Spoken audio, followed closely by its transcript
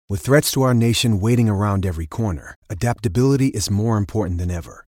With threats to our nation waiting around every corner, adaptability is more important than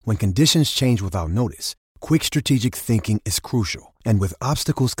ever. When conditions change without notice, quick strategic thinking is crucial. And with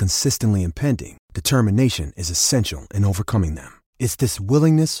obstacles consistently impending, determination is essential in overcoming them. It's this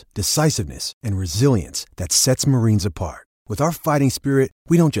willingness, decisiveness, and resilience that sets Marines apart. With our fighting spirit,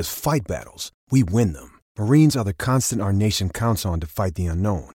 we don't just fight battles, we win them. Marines are the constant our nation counts on to fight the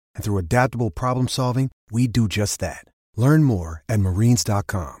unknown. And through adaptable problem solving, we do just that. Learn more at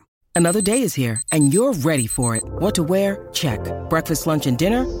marines.com. Another day is here, and you're ready for it. What to wear? Check. Breakfast, lunch, and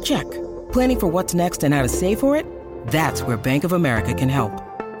dinner? Check. Planning for what's next and how to save for it? That's where Bank of America can help.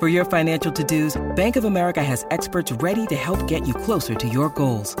 For your financial to-dos, Bank of America has experts ready to help get you closer to your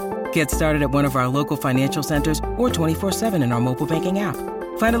goals. Get started at one of our local financial centers or 24/7 in our mobile banking app.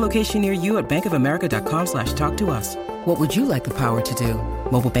 Find a location near you at bankofamerica.com/talktous. What would you like the power to do?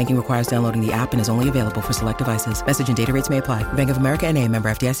 Mobile banking requires downloading the app and is only available for select devices. Message and data rates may apply. Bank of America N.A., member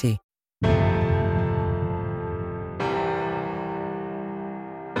FDIC.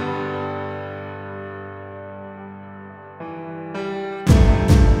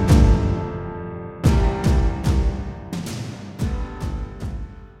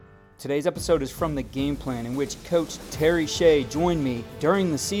 Today's episode is from The Game Plan, in which Coach Terry Shea joined me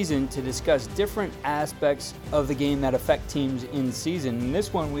during the season to discuss different aspects of the game that affect teams in season. In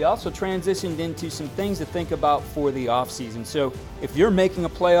this one, we also transitioned into some things to think about for the offseason. So if you're making a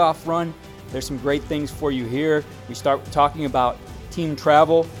playoff run, there's some great things for you here. We start talking about team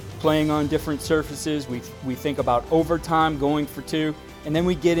travel, playing on different surfaces. We think about overtime, going for two, and then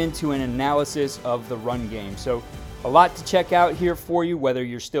we get into an analysis of the run game. So a lot to check out here for you, whether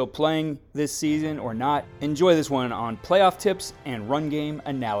you're still playing this season or not. Enjoy this one on playoff tips and run game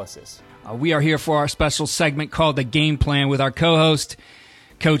analysis. We are here for our special segment called The Game Plan with our co-host,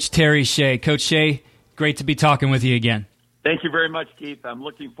 Coach Terry Shea. Coach Shea, great to be talking with you again. Thank you very much, Keith. I'm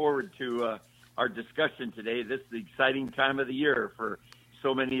looking forward to our discussion today. This is the exciting time of the year for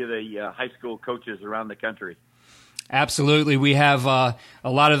so many of the high school coaches around the country. Absolutely. We have a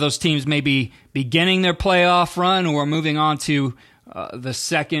lot of those teams maybe beginning their playoff run or moving on to the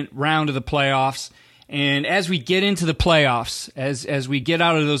second round of the playoffs. And as we get into the playoffs, as we get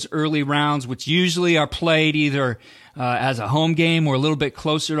out of those early rounds, which usually are played either as a home game or a little bit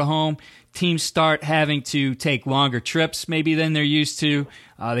closer to home, teams start having to take longer trips maybe than they're used to.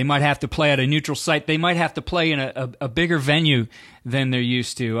 They might have to play at a neutral site. They might have to play in a bigger venue than they're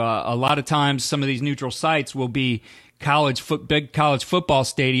used to. A lot of times some of these neutral sites will be big college football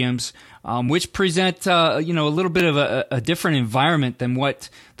stadiums, which present a little bit of a different environment than what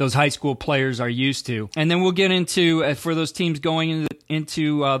those high school players are used to. And then we'll get into, for those teams going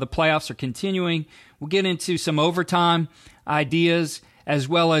into the playoffs or continuing, we'll get into some overtime ideas as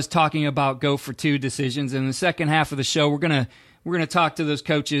well as talking about go for two decisions. In the second half of the show, we're gonna talk to those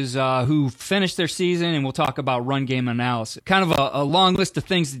coaches who finished their season, and we'll talk about run game analysis. Kind of a long list of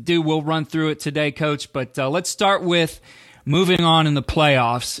things to do. We'll run through it today, Coach, but let's start with moving on in the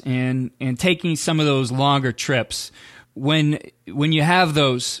playoffs and taking some of those longer trips. When you have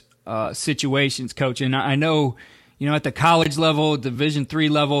those situations, Coach, and I know, at the college level, Division III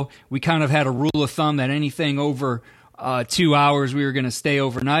level, we kind of had a rule of thumb that anything over 2 hours we were going to stay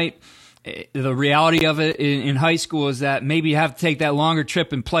overnight. The reality of it in high school is that maybe you have to take that longer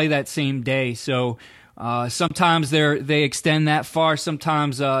trip and play that same day. So sometimes they extend that far.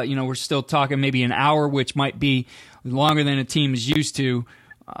 Sometimes we're still talking maybe an hour, which might be longer than a team is used to.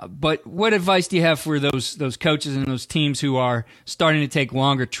 But what advice do you have for those coaches and those teams who are starting to take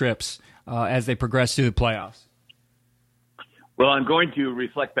longer trips as they progress through the playoffs? Well, I'm going to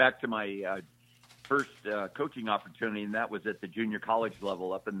reflect back to my first coaching opportunity, and that was at the junior college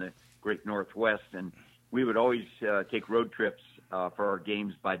level up in the Great Northwest. And we would always take road trips for our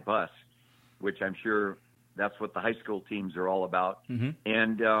games by bus, which I'm sure that's what the high school teams are all about. Mm-hmm.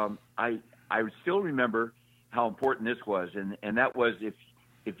 And I still remember how important this was, and that was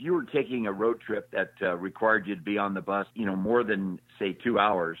if you were taking a road trip that required you to be on the bus, more than, say, 2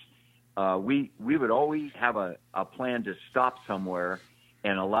 hours, we would always have a plan to stop somewhere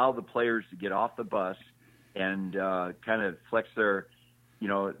and allow the players to get off the bus and kind of flex their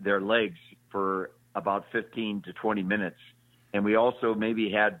legs for about 15 to 20 minutes. And we also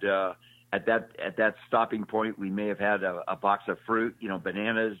maybe had at that stopping point, we may have had a box of fruit,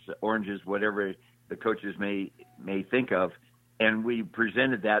 bananas, oranges, whatever the coaches may think of, and we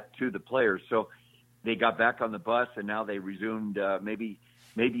presented that to the players. So they got back on the bus, and now they resumed. Maybe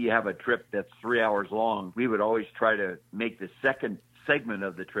you have a trip that's 3 hours long. We would always try to make the second segment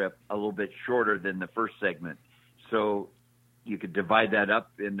of the trip a little bit shorter than the first segment. So you could divide that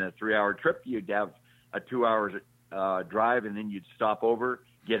up in a 3 hour trip. You'd have a 2 hours drive, and then you'd stop over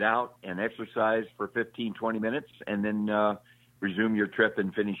get out and exercise for 15, 20 minutes, and then resume your trip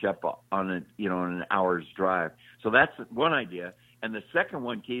and finish up on an hour's drive. So that's one idea. And the second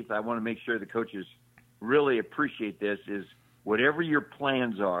one, Keith, I want to make sure the coaches really appreciate this, is whatever your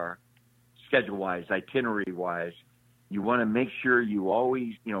plans are, schedule-wise, itinerary-wise, you want to make sure you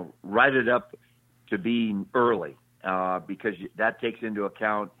always, write it up to being early, because that takes into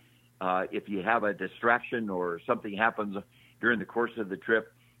account if you have a distraction or something happens during the course of the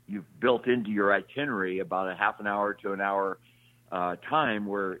trip, you've built into your itinerary about a half an hour to an hour time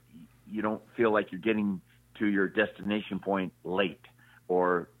where you don't feel like you're getting to your destination point late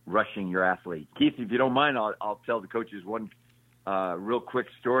or rushing your athlete. Keith, if you don't mind, I'll tell the coaches one real quick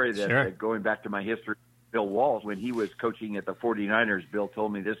story that Sure. Going back to my history. Bill Walsh, when he was coaching at the 49ers, Bill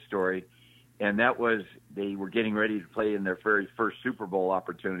told me this story, and that was they were getting ready to play in their very first Super Bowl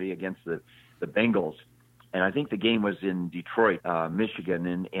opportunity against the Bengals. And I think the game was in Detroit,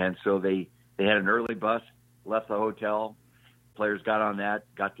 Michigan. And so they had an early bus, left the hotel. Players got on that,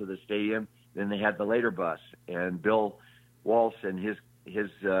 got to the stadium. Then they had the later bus. And Bill Walsh and his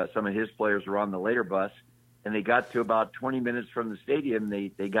some of his players were on the later bus. And they got to about 20 minutes from the stadium.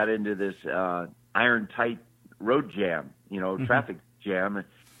 They got into this iron-tight road jam, traffic jam.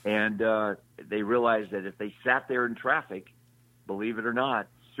 And they realized that if they sat there in traffic, believe it or not,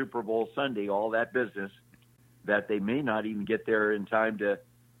 Super Bowl Sunday, all that business, that they may not even get there in time to,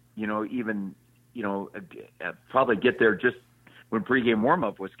 probably get there just when pregame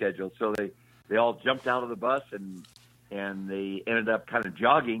warm-up was scheduled. So they all jumped out of the bus and they ended up kind of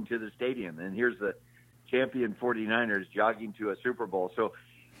jogging to the stadium. And here's the champion 49ers jogging to a Super Bowl. So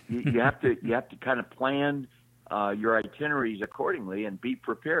you have to kind of plan your itineraries accordingly and be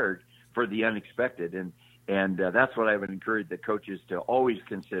prepared for the unexpected. And that's what I would encourage the coaches to always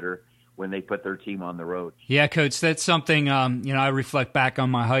consider when they put their team on the road. Yeah, Coach, that's something, I reflect back on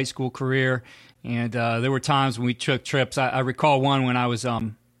my high school career, and there were times when we took trips. I recall one when I was,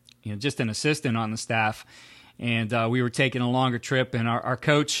 just an assistant on the staff, and we were taking a longer trip, and our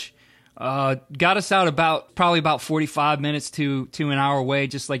coach got us out probably about 45 minutes to an hour away,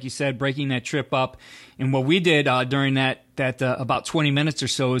 just like you said, breaking that trip up. And what we did during that about 20 minutes or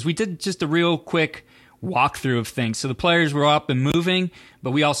so is we did just a real quick walkthrough of things. So the players were up and moving, but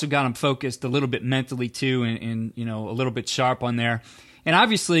we also got them focused a little bit mentally too, and a little bit sharp on there. And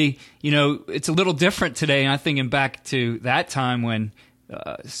obviously, it's a little different today. And I'm thinking back to that time when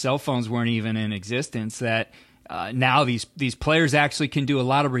cell phones weren't even in existence, that now these players actually can do a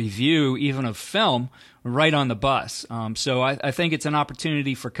lot of review, even of film, right on the bus. So I think it's an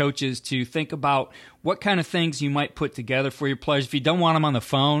opportunity for coaches to think about what kind of things you might put together for your players. If you don't want them on the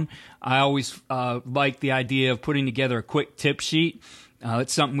phone, I always like the idea of putting together a quick tip sheet.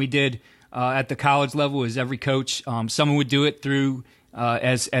 It's something we did at the college level. Is every coach, someone would do it through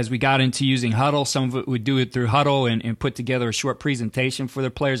as we got into using Huddle. Some of it would do it through Huddle and put together a short presentation for their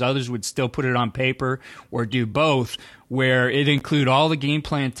players. Others would still put it on paper or do both, where it include all the game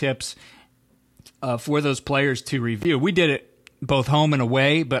plan tips for those players to review. We did it both home and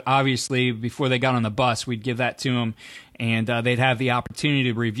away, but obviously before they got on the bus, we'd give that to them, and they'd have the opportunity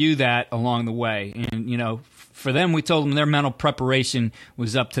to review that along the way. And, for them, we told them their mental preparation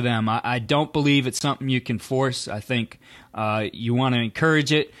was up to them. I don't believe it's something you can force. I think you want to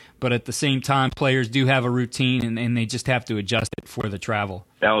encourage it, but at the same time, players do have a routine, and they just have to adjust it for the travel.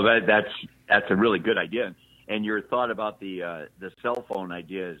 Oh, that's a really good idea. And your thought about the cell phone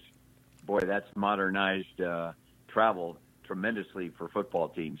idea is, boy, that's modernized travel tremendously for football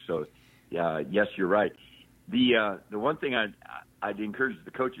teams. So, yes, you're right. The one thing I'd encourage the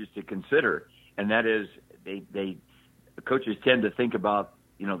coaches to consider, and that is the coaches tend to think about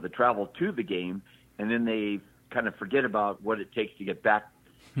the travel to the game, and then they kind of forget about what it takes to get back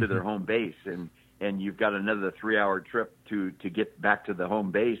to their home base, and you've got another 3-hour trip to get back to the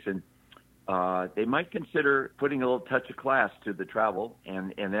home base, and they might consider putting a little touch of class to the travel,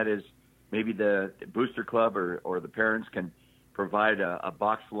 and that is maybe the booster club or the parents can provide a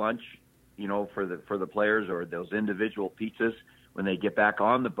box lunch, for the players, or those individual pizzas when they get back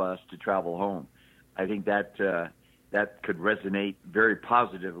on the bus to travel home. I think that could resonate very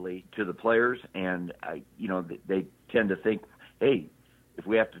positively to the players, and they tend to think, hey, if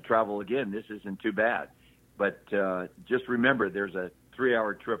we have to travel again, this isn't too bad. But just remember, there's a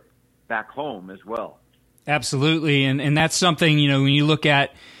 3-hour trip back home as well. Absolutely, and that's something, when you look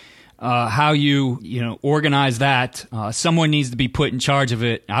at how you organize that, someone needs to be put in charge of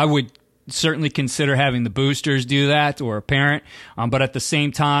it. I would certainly consider having the boosters do that, or a parent, but at the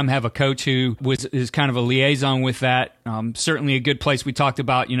same time have a coach who is kind of a liaison with that. Certainly a good place. We talked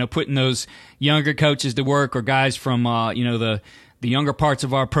about putting those younger coaches to work, or guys from the the younger parts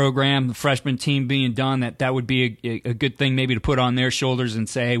of our program, the freshman team being done, that would be a good thing maybe to put on their shoulders and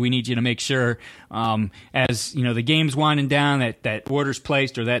say, hey, we need you to make sure as the game's winding down, that order's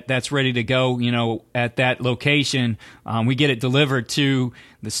placed or that's ready to go, at that location, we get it delivered to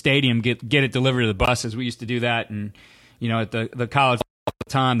the stadium, get it delivered to the buses. We used to do that, and at the college all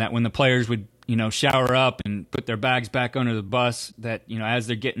the time, that when the players would shower up and put their bags back under the bus, that as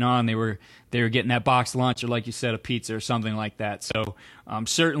they're getting on, they were getting that boxed lunch or, like you said, a pizza or something like that. So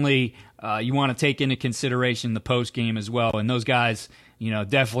certainly you want to take into consideration the post game as well, and those guys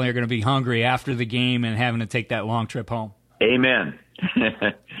definitely are going to be hungry after the game and having to take that long trip home. Amen.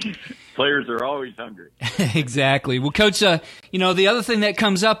 Players are always hungry. Exactly. Well, Coach, the other thing that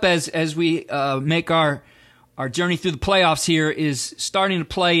comes up as we make our journey through the playoffs here is starting to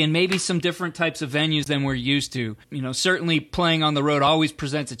play in maybe some different types of venues than we're used to. Certainly playing on the road always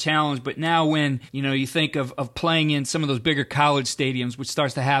presents a challenge, but now when, you think of playing in some of those bigger college stadiums, which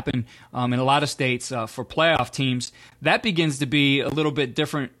starts to happen in a lot of states for playoff teams, that begins to be a little bit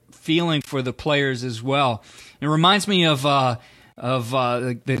different feeling for the players as well. It reminds me of the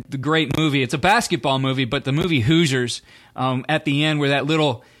great movie. It's a basketball movie, but the movie Hoosiers, at the end where that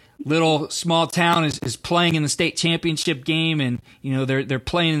little small town is playing in the state championship game, and they're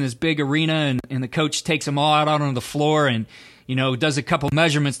playing in this big arena, and the coach takes them all out on the floor and does a couple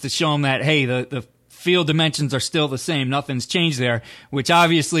measurements to show them that, hey, the field dimensions are still the same, nothing's changed there, which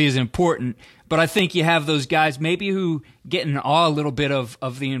obviously is important. But I think you have those guys maybe who get in awe a little bit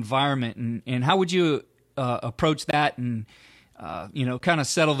of the environment, and how would you approach that and kind of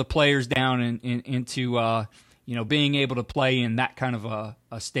settle the players down into being able to play in that kind of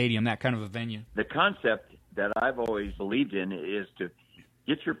a stadium, that kind of a venue? The concept that I've always believed in is to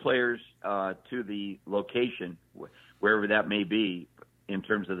get your players to the location, wherever that may be, in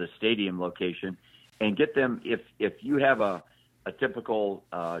terms of the stadium location, and get them, if you have a typical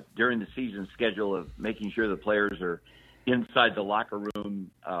during the season schedule of making sure the players are inside the locker room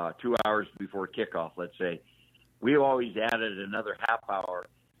 2 hours before kickoff, let's say, we always added another half hour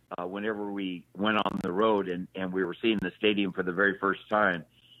whenever we went on the road and we were seeing the stadium for the very first time.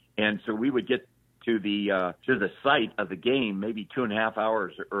 And so we would get to the site of the game maybe 2.5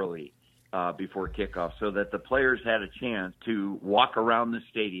 hours early before kickoff, so that the players had a chance to walk around the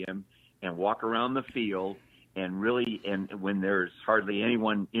stadium and walk around the field and when there's hardly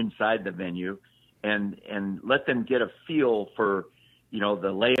anyone inside the venue, and let them get a feel for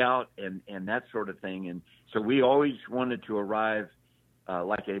the layout and that sort of thing. And so we always wanted to arrive,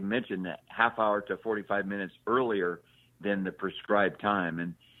 like I mentioned, a half hour to 45 minutes earlier than the prescribed time.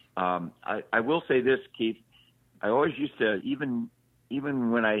 And I will say this, Keith, I always used to, even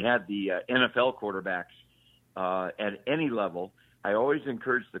when I had the NFL quarterbacks at any level, I always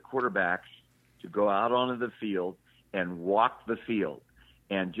encouraged the quarterbacks to go out onto the field and walk the field.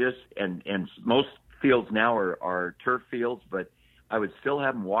 And most fields now are turf fields, but I would still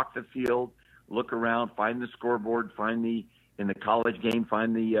have them walk the field, look around, find the scoreboard, in the college game,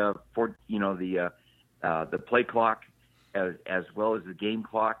 find the play clock as well as the game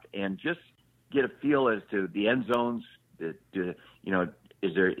clock, and just get a feel as to the end zones. Is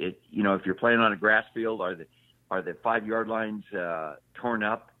there, if you're playing on a grass field, are the 5-yard lines torn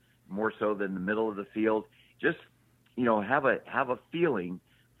up more so than the middle of the field? Just have a feeling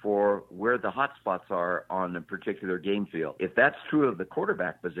for where the hot spots are on a particular game field. If that's true of the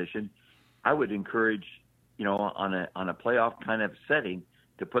quarterback position, I would encourage, on a playoff kind of setting,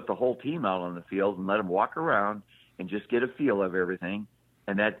 to put the whole team out on the field and let them walk around and just get a feel of everything.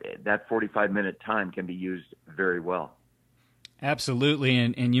 And that 45-minute time can be used very well. Absolutely,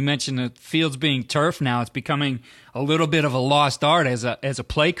 and you mentioned the fields being turf now. It's becoming a little bit of a lost art as a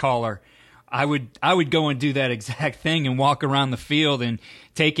play caller. I would go and do that exact thing and walk around the field and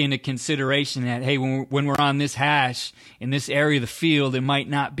take into consideration that, hey, when we're on this hash in this area of the field, it might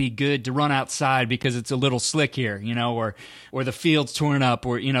not be good to run outside because it's a little slick here, or the field's torn up,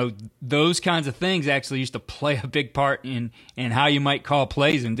 or those kinds of things actually used to play a big part in how you might call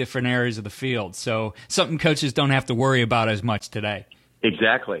plays in different areas of the field. So something coaches don't have to worry about as much today.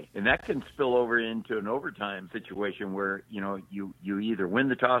 Exactly, and that can spill over into an overtime situation where you either win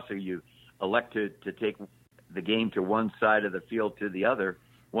the toss or you elect to take the game to one side of the field to the other,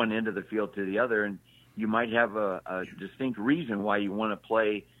 one end of the field to the other, and you might have a distinct reason why you want to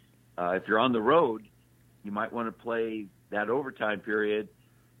play. If you're on the road, you might want to play that overtime period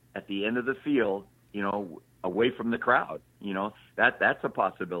at the end of the field, away from the crowd. That's a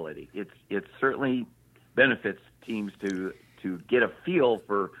possibility. It certainly benefits teams to get a feel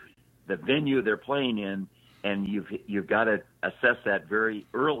for the venue they're playing in, and you've got to assess that very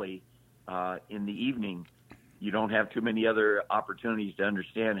early in the evening you don't have too many other opportunities to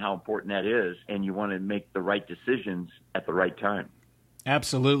understand how important that is, and you want to make the right decisions at the right time.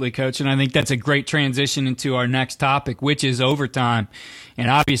 Absolutely, Coach. And I think that's a great transition into our next topic, which is overtime. And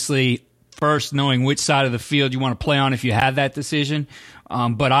obviously, first, knowing which side of the field you want to play on if you had that decision.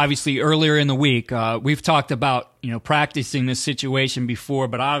 But obviously, earlier in the week, we've talked about practicing this situation before.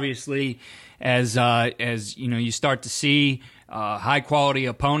 But obviously, as you start to see high quality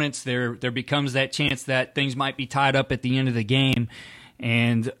opponents, there becomes that chance that things might be tied up at the end of the game,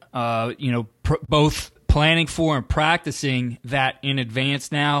 and both planning for and practicing that in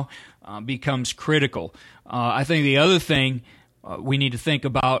advance now becomes critical. I think the other thing we need to think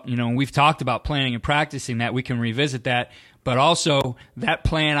about, we've talked about planning and practicing that, we can revisit that, but also that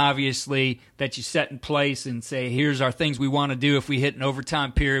plan, obviously, that you set in place and say, here's our things we want to do if we hit an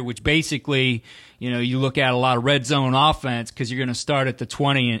overtime period, which basically, you look at a lot of red zone offense because you're going to start at the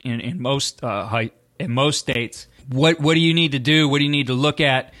 20 in most states. What do you need to do? What do you need to look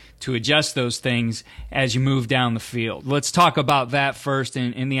at to adjust those things as you move down the field? Let's talk about that first,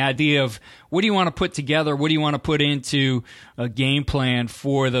 and the idea of what do you want to put together? What do you want to put into a game plan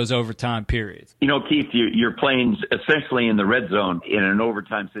for those overtime periods? Keith, you're playing essentially in the red zone in an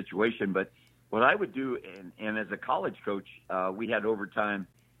overtime situation. But what I would do, and as a college coach, we had overtime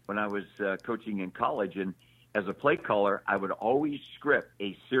when I was coaching in college. And as a play caller, I would always script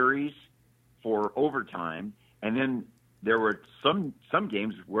a series for overtime. And then there were some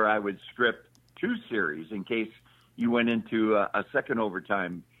games where I would script 2 series in case you went into a second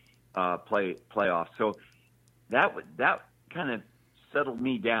overtime playoff. So that kind of settled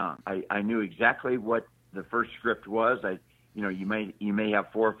me down. I knew exactly what the first script was. You may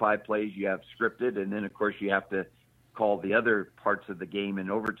have 4 or 5 plays you have scripted, and then of course you have to call the other parts of the game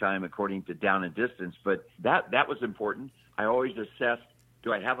in overtime according to down and distance. But that was important. I always assessed,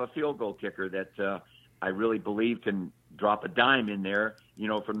 do I have a field goal kicker that I really believe can drop a dime in there,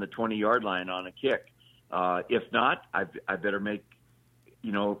 from the 20-yard line on a kick. If not, I better make,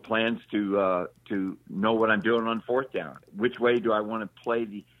 plans to know what I'm doing on fourth down. Which way do I want to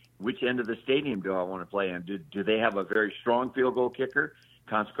play? Which end of the stadium do I want to play in? Do they have a very strong field goal kicker?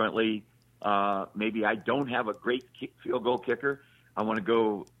 Consequently, maybe I don't have a great field goal kicker. I want to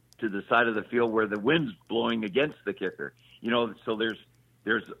go to the side of the field where the wind's blowing against the kicker. So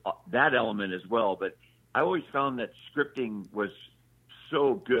there's that element as well. But I always found that scripting was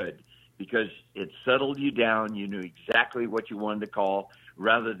so good because it settled you down. You knew exactly what you wanted to call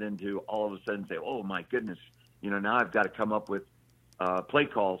rather than to all of a sudden say, oh, my goodness, now I've got to come up with play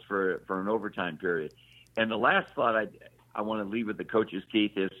calls for an overtime period. And the last thought I want to leave with the coaches,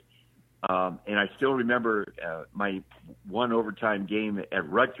 Keith, is, and I still remember my one overtime game at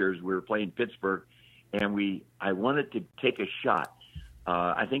Rutgers. We were playing Pittsburgh, and I wanted to take a shot.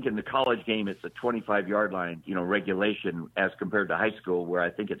 I think in the college game, it's a 25-yard line, regulation as compared to high school where I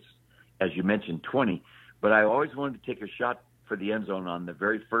think it's, as you mentioned, 20. But I always wanted to take a shot for the end zone on the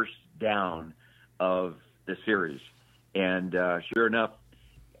very first down of the series. And sure enough,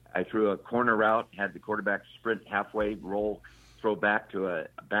 I threw a corner route, had the quarterback sprint halfway, roll, throw back to a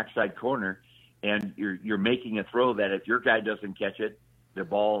backside corner. And you're making a throw that if your guy doesn't catch it, the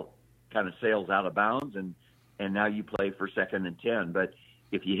ball kind of sails out of bounds, and now you play for 2nd and 10. But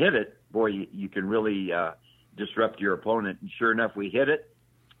if you hit it, boy, you can really disrupt your opponent. And sure enough, we hit it.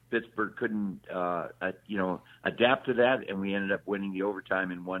 Pittsburgh couldn't, adapt to that, and we ended up winning the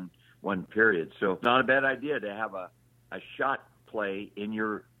overtime in one period. So it's not a bad idea to have a shot play in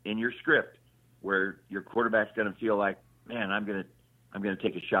your script where your quarterback's going to feel like, man, I'm going to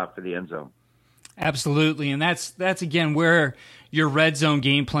take a shot for the end zone. Absolutely, and that's again where your red zone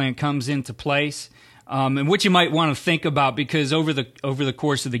game plan comes into place. And what you might want to think about, because over the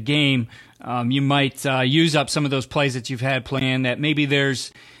course of the game, you might use up some of those plays that you've had planned. That maybe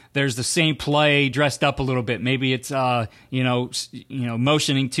there's the same play dressed up a little bit. Maybe it's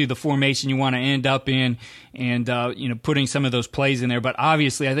motioning to the formation you want to end up in, and putting some of those plays in there. But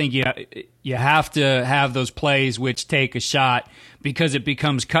obviously, I think you have to have those plays which take a shot, because it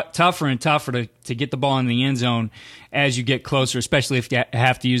becomes tougher and tougher to get the ball in the end zone as you get closer, especially if you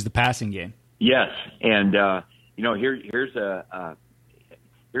have to use the passing game. Yes, and here's a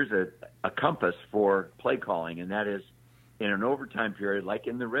compass for play calling, and that is in an overtime period, like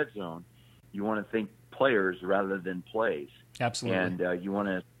in the red zone, you want to think players rather than plays. Absolutely, and you want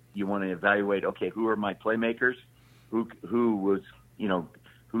to evaluate. Okay, who are my playmakers? Who was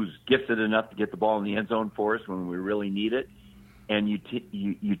who's gifted enough to get the ball in the end zone for us when we really need it, and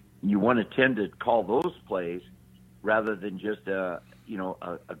you want to tend to call those plays rather than just a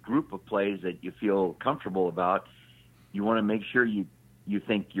group of plays that you feel comfortable about. You want to make sure you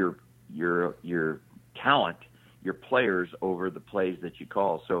think your talent your players over the plays that you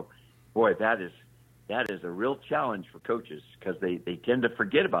call. So, boy, that is a real challenge for coaches, because they tend to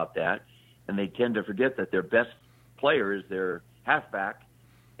forget about that, and they tend to forget that their best player is their halfback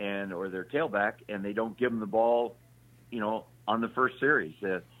or their tailback, and they don't give them the ball, on the first series.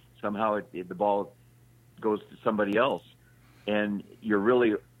 Somehow the ball goes to somebody else, and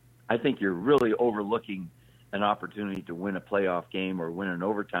I think you're really overlooking an opportunity to win a playoff game or win an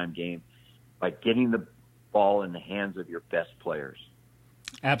overtime game by getting the ball in the hands of your best players.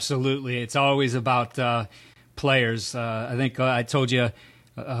 Absolutely. It's always about players. I think I told you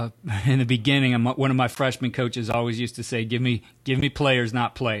in the beginning, one of my freshman coaches always used to say, give me players,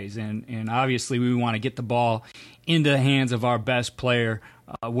 not plays. And obviously we want to get the ball into the hands of our best player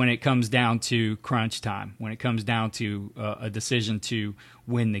when it comes down to crunch time, when it comes down to a decision to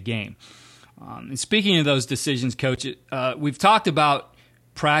win the game. And speaking of those decisions, Coach, we've talked about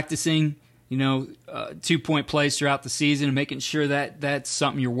practicing, 2-point plays throughout the season and making sure that that's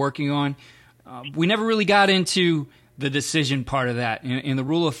something you're working on. We never really got into the decision part of that and the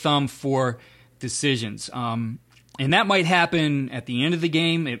rule of thumb for decisions. And that might happen at the end of the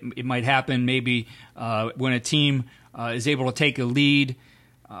game. It might happen maybe when a team is able to take a lead,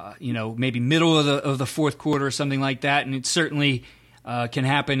 maybe middle of the fourth quarter or something like that. And it certainly can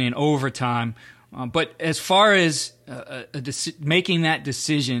happen in overtime. But as far as making that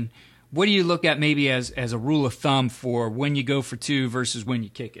decision, what do you look at maybe as a rule of thumb for when you go for two versus when you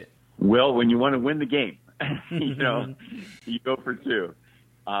kick it? Well, when you want to win the game, you go for two.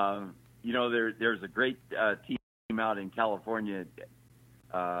 There's a great team out in California,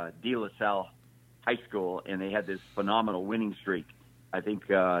 De La Salle High School, and they had this phenomenal winning streak. I think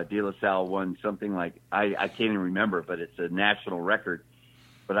De La Salle won something like, I can't even remember, but it's a national record.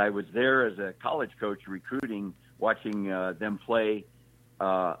 But I was there as a college coach recruiting, watching them play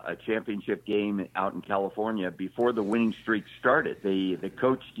a championship game out in California before the winning streak started. The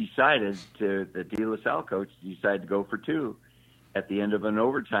coach decided the De La Salle coach decided to go for two at the end of an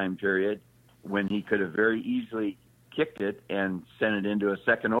overtime period, when he could have very easily kicked it and sent it into a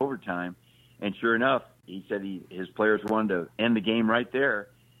second overtime. And sure enough, he said his players wanted to end the game right there.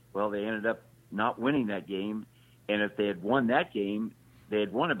 Well, they ended up not winning that game. And if they had won that game, they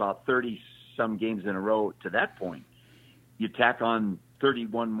had won about 30-some games in a row to that point. You tack on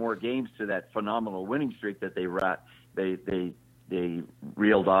 31 more games to that phenomenal winning streak that they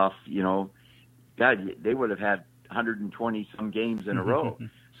reeled off. God, they would have had 120-some games in a row.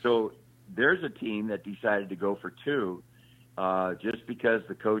 So there's a team that decided to go for two just because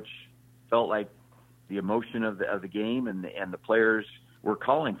the coach felt like the emotion of the game and the players were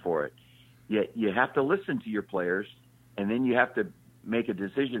calling for it. You have to listen to your players, and then you have to make a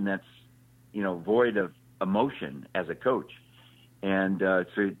decision that's void of emotion as a coach. And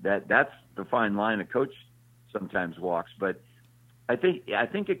so that's the fine line a coach sometimes walks. But I think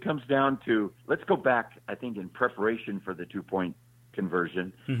it comes down to, let's go back, I think, in preparation for the 2-point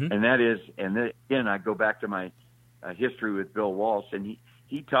conversion. Mm-hmm. And that is, and then, again, I go back to my history with Bill Walsh, and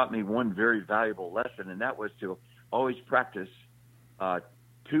he taught me one very valuable lesson, and that was to always practice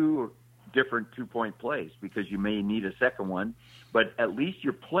two different 2-point plays, because you may need a second one, but at least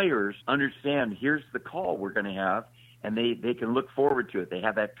your players understand, here's the call we're going to have, and they can look forward to it. They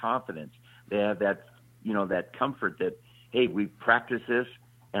have that confidence. They have that, that comfort that, hey, we practice this,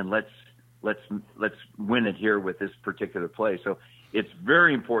 and let's win it here with this particular play. So it's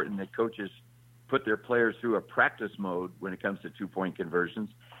very important that coaches put their players through a practice mode when it comes to 2-point conversions.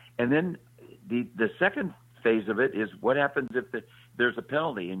 And then the second phase of it is, what happens if there's a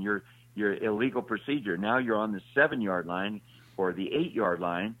penalty and your illegal procedure? Now you're on the 7-yard line or the 8-yard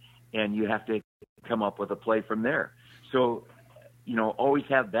line, and you have to come up with a play from there. So, always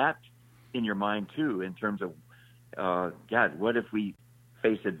have that in your mind too, in terms of, God, what if we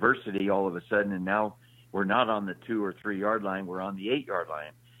face adversity all of a sudden, and now we're not on the 2 or 3 yard line, we're on the 8-yard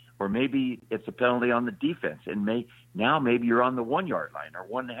line, or maybe it's a penalty on the defense, and maybe you're on the 1 yard line or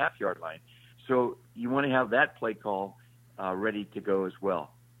 1.5 yard line. So you want to have that play call ready to go as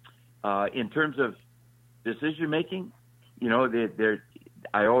well. In terms of decision making,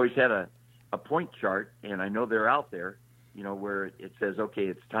 I always had a point chart, and I know they're out there, where it says, okay,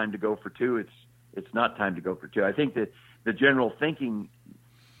 it's time to go for two. It's not time to go for two. I think that the general thinking,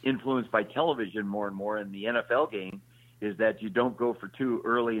 influenced by television more and more in the NFL game, is that you don't go for two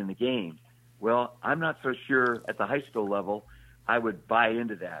early in the game. Well, I'm not so sure at the high school level I would buy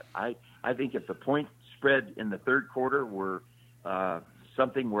into that. I think if the point spread in the third quarter were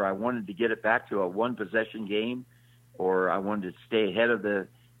something where I wanted to get it back to a one-possession game, or I wanted to stay ahead of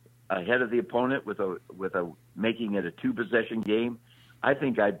the opponent with a making it a 2-possession game, I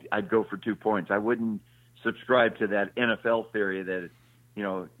think I'd go for 2 points. I wouldn't subscribe to that NFL theory that,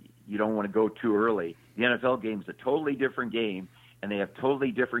 you don't want to go too early. The NFL game's a totally different game, and they have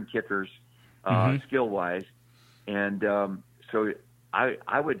totally different kickers, skill-wise. And so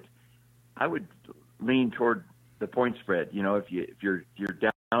I would lean toward the point spread. If you're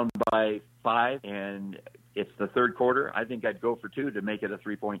down by 5 and it's the third quarter, I think I'd go for 2 to make it a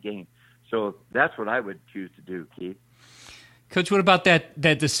 3-point game. So that's what I would choose to do, Keith. Coach, what about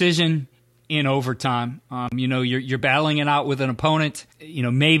that decision in overtime? You're battling it out with an opponent.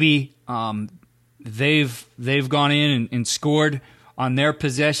 Maybe they've gone in and scored on their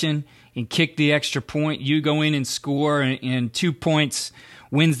possession and kicked the extra point. You go in and score, and 2 points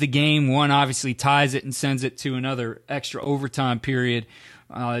wins the game. 1 obviously ties it and sends it to another extra overtime period.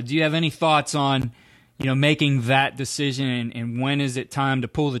 Do you have any thoughts on making that decision, and when is it time to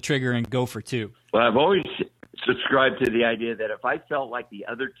pull the trigger and go for 2? Well, I've always subscribed to the idea that if I felt like the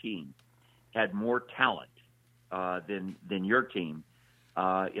other team had more talent than your team,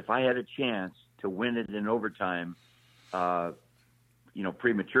 if I had a chance to win it in overtime,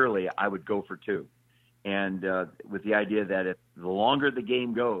 prematurely, I would go for 2. And with the idea that if the longer the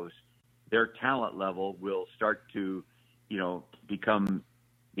game goes, their talent level will start to, become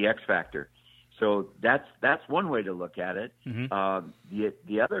the X factor. So that's one way to look at it. Mm-hmm.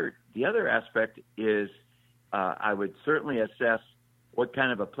 The other aspect is I would certainly assess what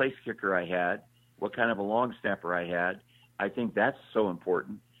kind of a place kicker I had, what kind of a long snapper I had. I think that's so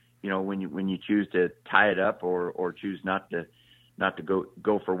important. When you choose to tie it up or choose not to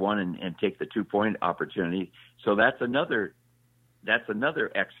go for 1 and take the 2-point opportunity. So that's another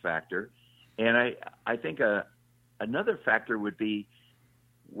X factor. And I think another factor would be,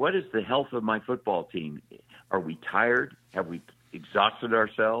 what is the health of my football team? Are we tired? Have we exhausted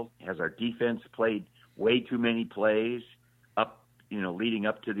ourselves? Has our defense played way too many plays leading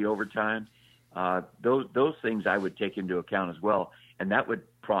up to the overtime? Those things I would take into account as well, and that would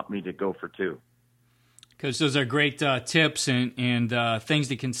prompt me to go for 2. Because those are great tips and things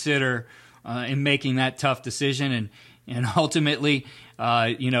to consider in making that tough decision, and ultimately,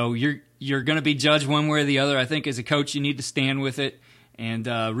 you're going to be judged one way or the other. I think as a coach, you need to stand with it and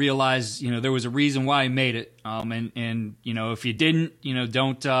realize there was a reason why he made it. And if you didn't,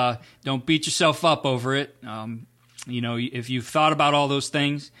 don't beat yourself up over it. If you've thought about all those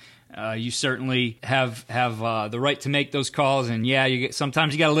things, you certainly have the right to make those calls. And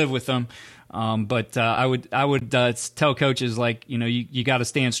sometimes you got to live with them. But I would tell coaches, you got to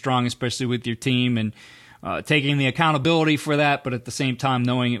stand strong, especially with your team, and taking the accountability for that, but at the same time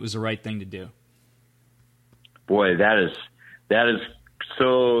knowing it was the right thing to do. Boy, that is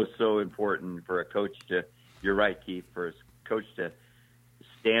so important for a coach to. You're right, Keith. For a coach to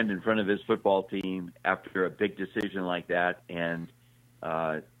stand in front of his football team after a big decision like that, and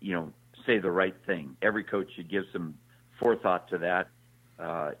say the right thing. Every coach should give some forethought to that.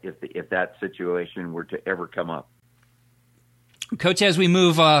 If that situation were to ever come up. Coach, as we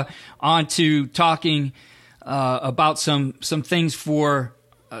move on to talking about some things for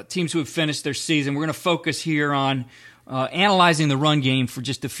teams who have finished their season, we're going to focus here on analyzing the run game for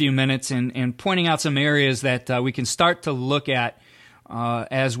just a few minutes and pointing out some areas that we can start to look at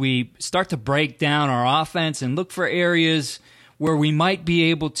as we start to break down our offense and look for areas where we might be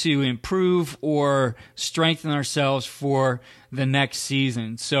able to improve or strengthen ourselves for the next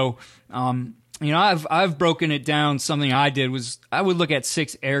season. So, I've broken it down. Something I did was I would look at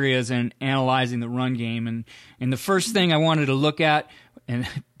 6 areas in analyzing the run game. And the first thing I wanted to look at, and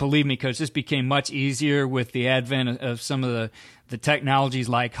believe me, Coach, this became much easier with the advent of some of the technologies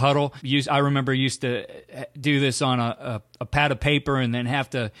like Huddle. I remember used to do this on a pad of paper and then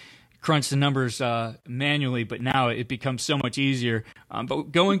have to crunch the numbers manually, but now it becomes so much easier.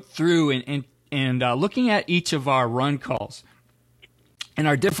 But going through and looking at each of our run calls and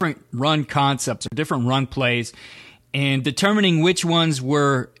our different run concepts or different run plays and determining which ones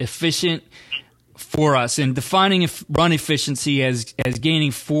were efficient for us and defining run efficiency as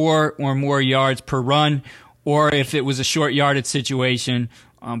gaining 4 or more yards per run, or if it was a short yardage situation,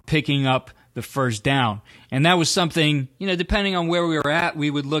 picking up the first down. And that was something, depending on where we were at, we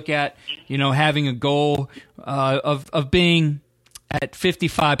would look at, having a goal of being at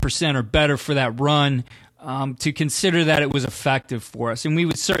 55% or better for that run, to consider that it was effective for us. And we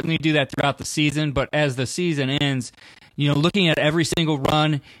would certainly do that throughout the season, but as the season ends, looking at every single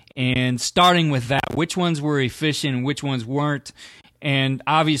run and starting with that, which ones were efficient and which ones weren't. And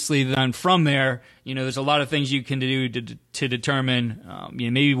obviously then from there, there's a lot of things you can do to determine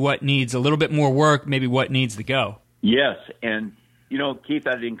maybe what needs a little bit more work, maybe what needs to go. Yes, and Keith,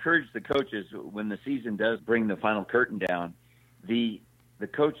 I'd encourage the coaches when the season does bring the final curtain down, the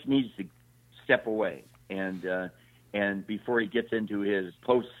coach needs to step away and before he gets into his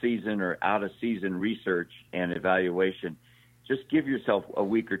postseason or out-of-season research and evaluation, just give yourself a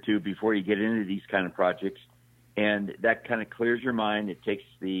week or two before you get into these kind of projects, and that kind of clears your mind. It takes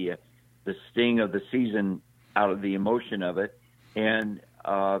the sting of the season out of the emotion of it, and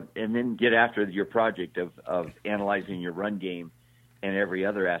then get after your project of analyzing your run game and every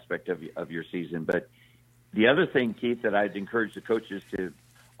other aspect of your season. But the other thing, Keith, that I'd encourage the coaches to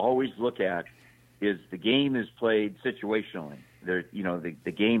always look at is the game is played situationally.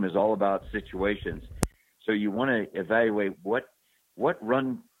 The game is all about situations. So you want to evaluate what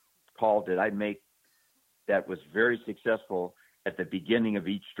run call did I make that was very successful at the beginning of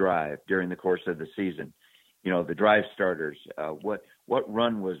each drive during the course of the season. The drive starters, what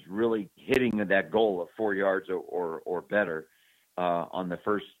run was really hitting that goal of 4 yards or better on the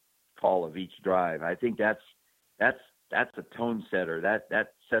first call of each drive. I think that's a tone setter.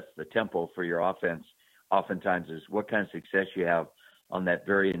 That sets the tempo for your offense. Oftentimes is what kind of success you have on that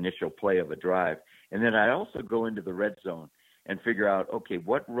very initial play of a drive. And then I also go into the red zone and figure out, okay,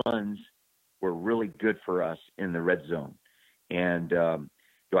 what runs were really good for us in the red zone? And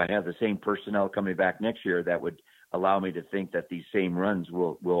do I have the same personnel coming back next year that would allow me to think that these same runs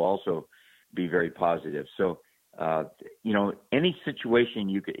will also be very positive? So, any situation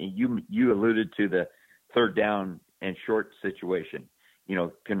you alluded to the third down and short situation,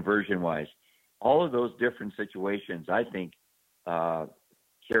 conversion wise, all of those different situations, I think,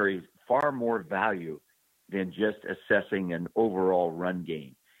 carry far more value than just assessing an overall run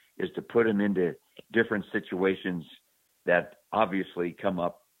game, is to put them into different situations that obviously come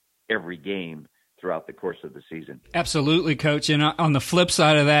up every game throughout the course of the season. Absolutely, Coach. And on the flip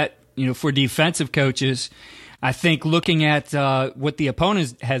side of that, for defensive coaches, I think looking at what the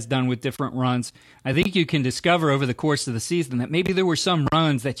opponent has done with different runs, I think you can discover over the course of the season that maybe there were some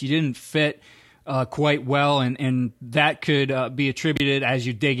runs that you didn't fit quite well, and that could be attributed, as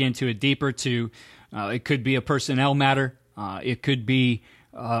you dig into it deeper, to it could be a personnel matter, it could be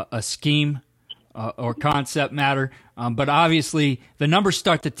a scheme or concept matter, but obviously the numbers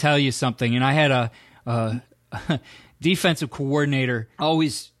start to tell you something. And I had a defensive coordinator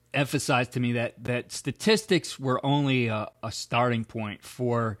always emphasized to me that statistics were only a starting point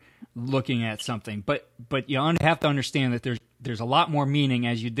for looking at something, but you have to understand that there's a lot more meaning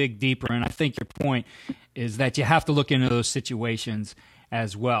as you dig deeper. And I think your point is that you have to look into those situations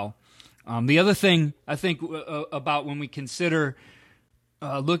as well. The other thing I think about when we consider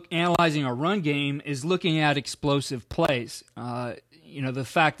analyzing a run game is looking at explosive plays. The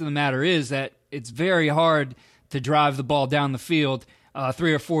fact of the matter is that it's very hard to drive the ball down the field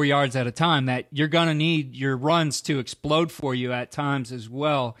 3 or 4 yards at a time, that you're going to need your runs to explode for you at times as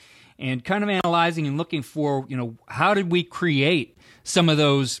well. And kind of analyzing and looking for, how did we create some of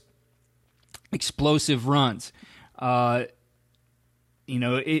those explosive runs? A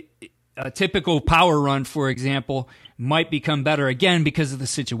typical power run, for example, might become better again because of the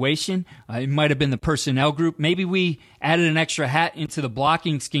situation. It might have been the personnel group. Maybe we added an extra hat into the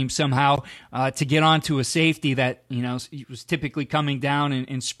blocking scheme somehow to get onto a safety that was typically coming down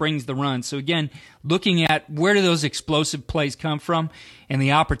and springs the run. So again, looking at where do those explosive plays come from and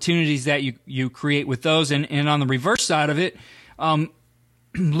the opportunities that you create with those, and on the reverse side of it,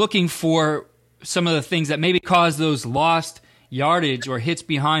 looking for some of the things that maybe cause those lost yardage or hits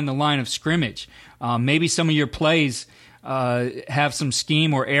behind the line of scrimmage. Maybe some of your plays have some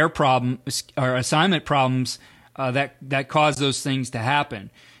scheme or air problem or assignment problems that cause those things to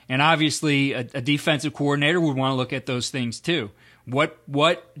happen. And obviously, a defensive coordinator would want to look at those things too.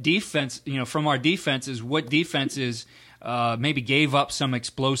 What defense, from our defenses, what defenses maybe gave up some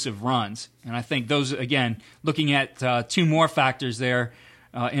explosive runs? And I think those, again, looking at two more factors there.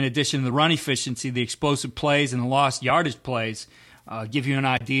 In addition to the run efficiency, the explosive plays and the lost yardage plays give you an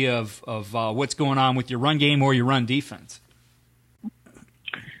idea of what's going on with your run game or your run defense.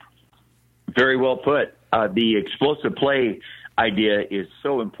 Very well put. The explosive play idea is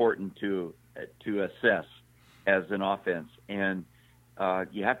so important to assess as an offense, and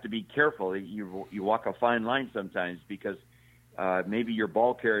you have to be careful. You walk a fine line sometimes because maybe your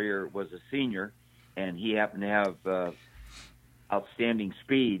ball carrier was a senior and he happened to have outstanding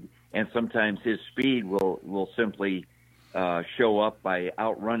speed, and sometimes his speed will simply show up by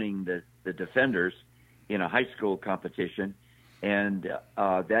outrunning the defenders in a high school competition, and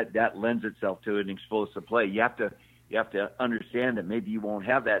that lends itself to an explosive play. You have to understand that maybe you won't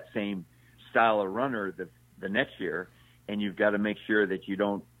have that same style of runner the next year, and you've got to make sure that you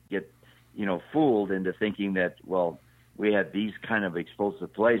don't get fooled into thinking that, well, we had these kind of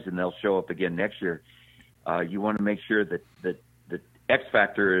explosive plays and they'll show up again next year. You want to make sure that X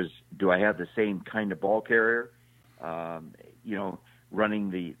factor is, do I have the same kind of ball carrier?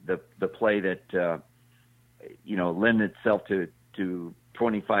 Running the play that lend itself to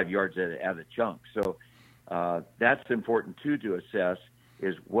 25 yards at a chunk. So that's important too to assess,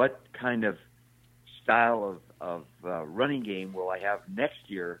 is what kind of style of running game will I have next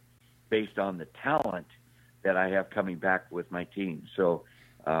year based on the talent that I have coming back with my team. So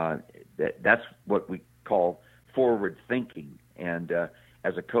that's what we call forward thinking. And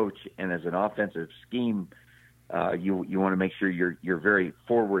as a coach and as an offensive scheme, you want to make sure you're very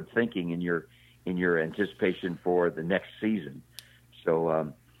forward thinking in your anticipation for the next season.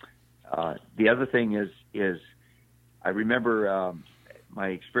 So the other thing is I remember my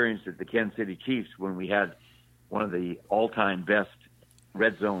experience at the Kansas City Chiefs when we had one of the all-time best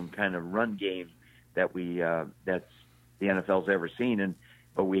red zone kind of run game that that's the NFL's ever seen.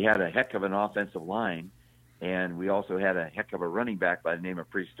 But we had a heck of an offensive line, and we also had a heck of a running back by the name of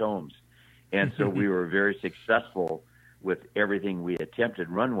Priest Holmes. And so we were very successful with everything we attempted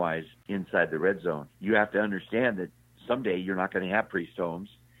run-wise inside the red zone. You have to understand that someday you're not going to have Priest Holmes,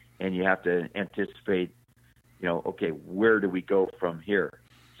 and you have to anticipate, okay, where do we go from here?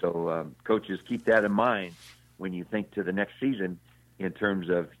 So coaches, keep that in mind when you think to the next season in terms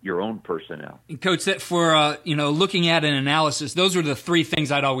of your own personnel. And Coach, that for looking at an analysis, those are the three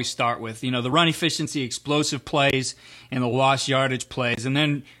things I'd always start with. The run efficiency, explosive plays, and the lost yardage plays. And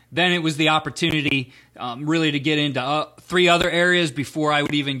then it was the opportunity really to get into three other areas before I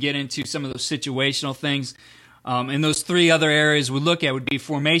would even get into some of those situational things. And those three other areas we look at would be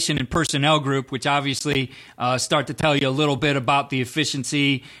formation and personnel group, which obviously start to tell you a little bit about the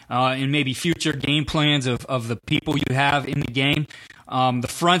efficiency and maybe future game plans of the people you have in the game. The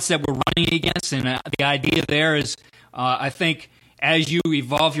fronts that we're running against, and the idea there is, I think, as you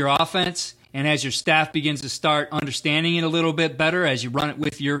evolve your offense and as your staff begins to start understanding it a little bit better as you run it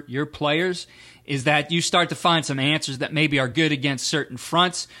with your players, is that you start to find some answers that maybe are good against certain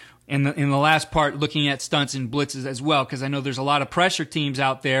fronts. In the last part, looking at stunts and blitzes as well, because I know there's a lot of pressure teams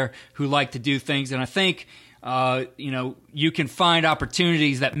out there who like to do things, and I think you can find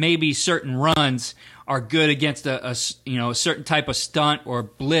opportunities that maybe certain runs are good against a certain type of stunt or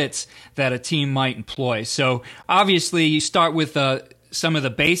blitz that a team might employ. So obviously, you start with some of the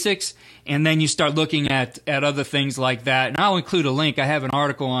basics, and then you start looking at other things like that. And I'll include a link. I have an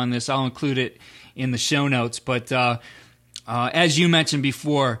article on this. I'll include it in the show notes, but. As you mentioned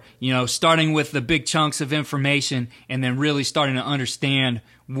before, starting with the big chunks of information and then really starting to understand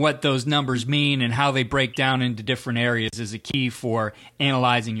what those numbers mean and how they break down into different areas is a key for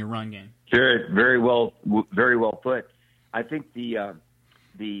analyzing your run game. Sure, very well put. I think the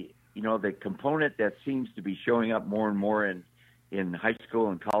component that seems to be showing up more and more in high school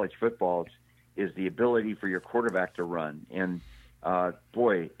and college football is the ability for your quarterback to run. And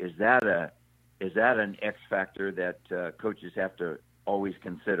boy, is that an X factor that coaches have to always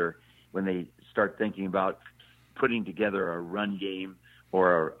consider when they start thinking about putting together a run game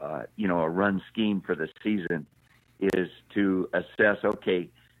or a run scheme for the season, is to assess, okay,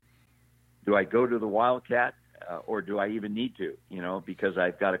 do I go to the Wildcat or do I even need to, because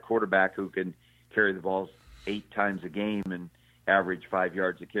I've got a quarterback who can carry the ball 8 times a game and average 5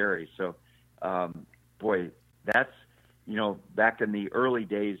 yards a carry. So, that's, back in the early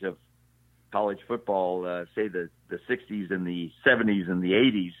days of college football, say the 60s and the 70s and the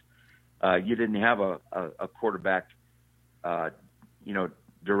 80s, you didn't have a quarterback,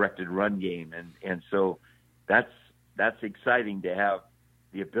 directed run game. And so that's exciting to have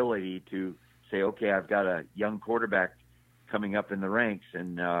the ability to say, okay, I've got a young quarterback coming up in the ranks.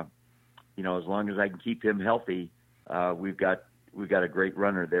 And, as long as I can keep him healthy, we've got a great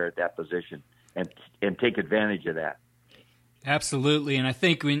runner there at that position and take advantage of that. Absolutely, and I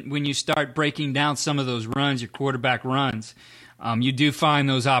think when you start breaking down some of those runs, your quarterback runs, you do find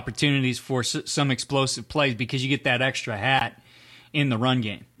those opportunities for some explosive plays because you get that extra hat in the run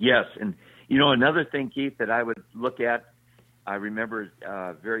game. Yes, and another thing, Keith, that I would look at, I remember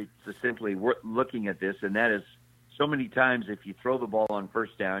very succinctly looking at this, and that is so many times if you throw the ball on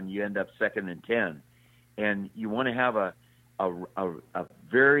first down, you end up 2nd and 10, and you want to have a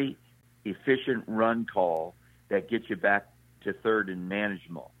very efficient run call that gets you back to 3rd and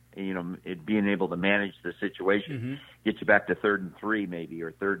manageable, being able to manage the situation, get you back to 3rd and 3 maybe,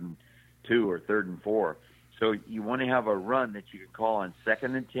 or 3rd and 2 or 3rd and 4. So you want to have a run that you can call on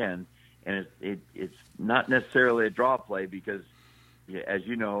 2nd and 10, and it's not necessarily a draw play because, as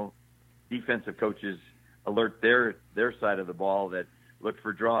you know, defensive coaches alert their side of the ball that look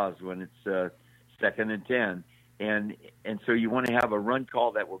for draws when it's 2nd and 10, and so you want to have a run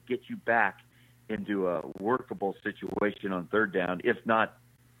call that will get you back into a workable situation on third down. If not,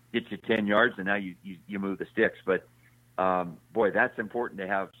 get you 10 yards, and now you move the sticks. But, boy, that's important to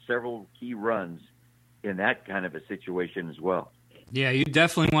have several key runs in that kind of a situation as well. Yeah, you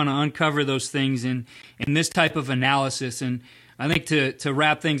definitely want to uncover those things in this type of analysis. And I think to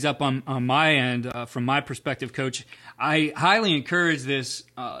wrap things up on my end, from my perspective, Coach, I highly encourage this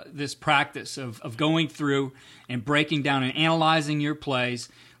practice of going through and breaking down and analyzing your plays,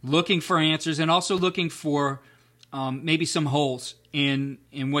 looking for answers, and also looking for maybe some holes in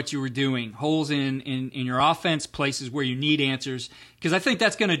what you were doing, holes in your offense, places where you need answers, because I think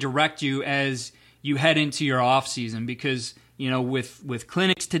that's going to direct you as you head into your off season. Because with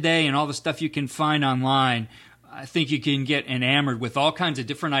clinics today and all the stuff you can find online, I think you can get enamored with all kinds of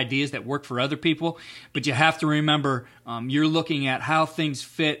different ideas that work for other people, but you have to remember you're looking at how things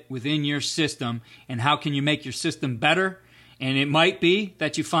fit within your system and how can you make your system better. And it might be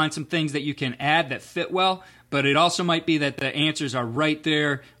that you find some things that you can add that fit well, but it also might be that the answers are right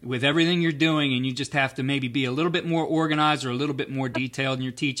there with everything you're doing, and you just have to maybe be a little bit more organized or a little bit more detailed in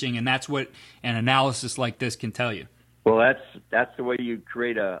your teaching, and that's what an analysis like this can tell you. Well, that's the way you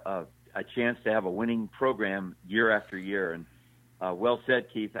create a chance to have a winning program year after year. And well said,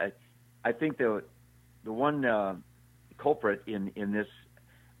 Keith. I think the one culprit in this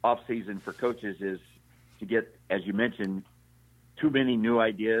off season for coaches is to get, as you mentioned, too many new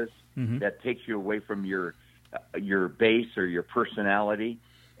ideas that takes you away from your base or your personality,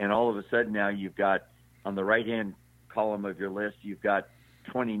 and all of a sudden now you've got on the right hand column of your list you've got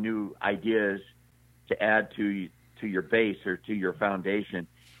 20 new ideas to add to your base or to your foundation.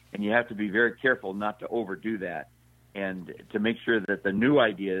 And you have to be very careful not to overdo that, and to make sure that the new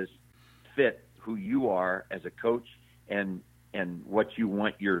ideas fit who you are as a coach and what you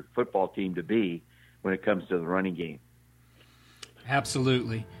want your football team to be when it comes to the running game.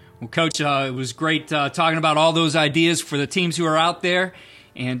 Absolutely. Well, Coach, it was great talking about all those ideas for the teams who are out there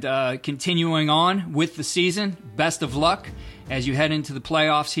and continuing on with the season. Best of luck as you head into the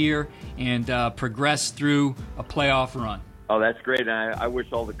playoffs here and progress through a playoff run. Oh, that's great. And I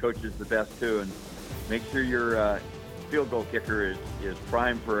wish all the coaches the best, too. And make sure your field goal kicker is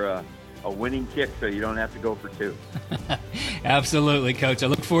primed for a winning kick so you don't have to go for two. Absolutely, Coach. I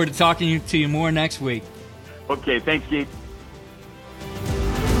look forward to talking to you more next week. Okay, thanks, Keith.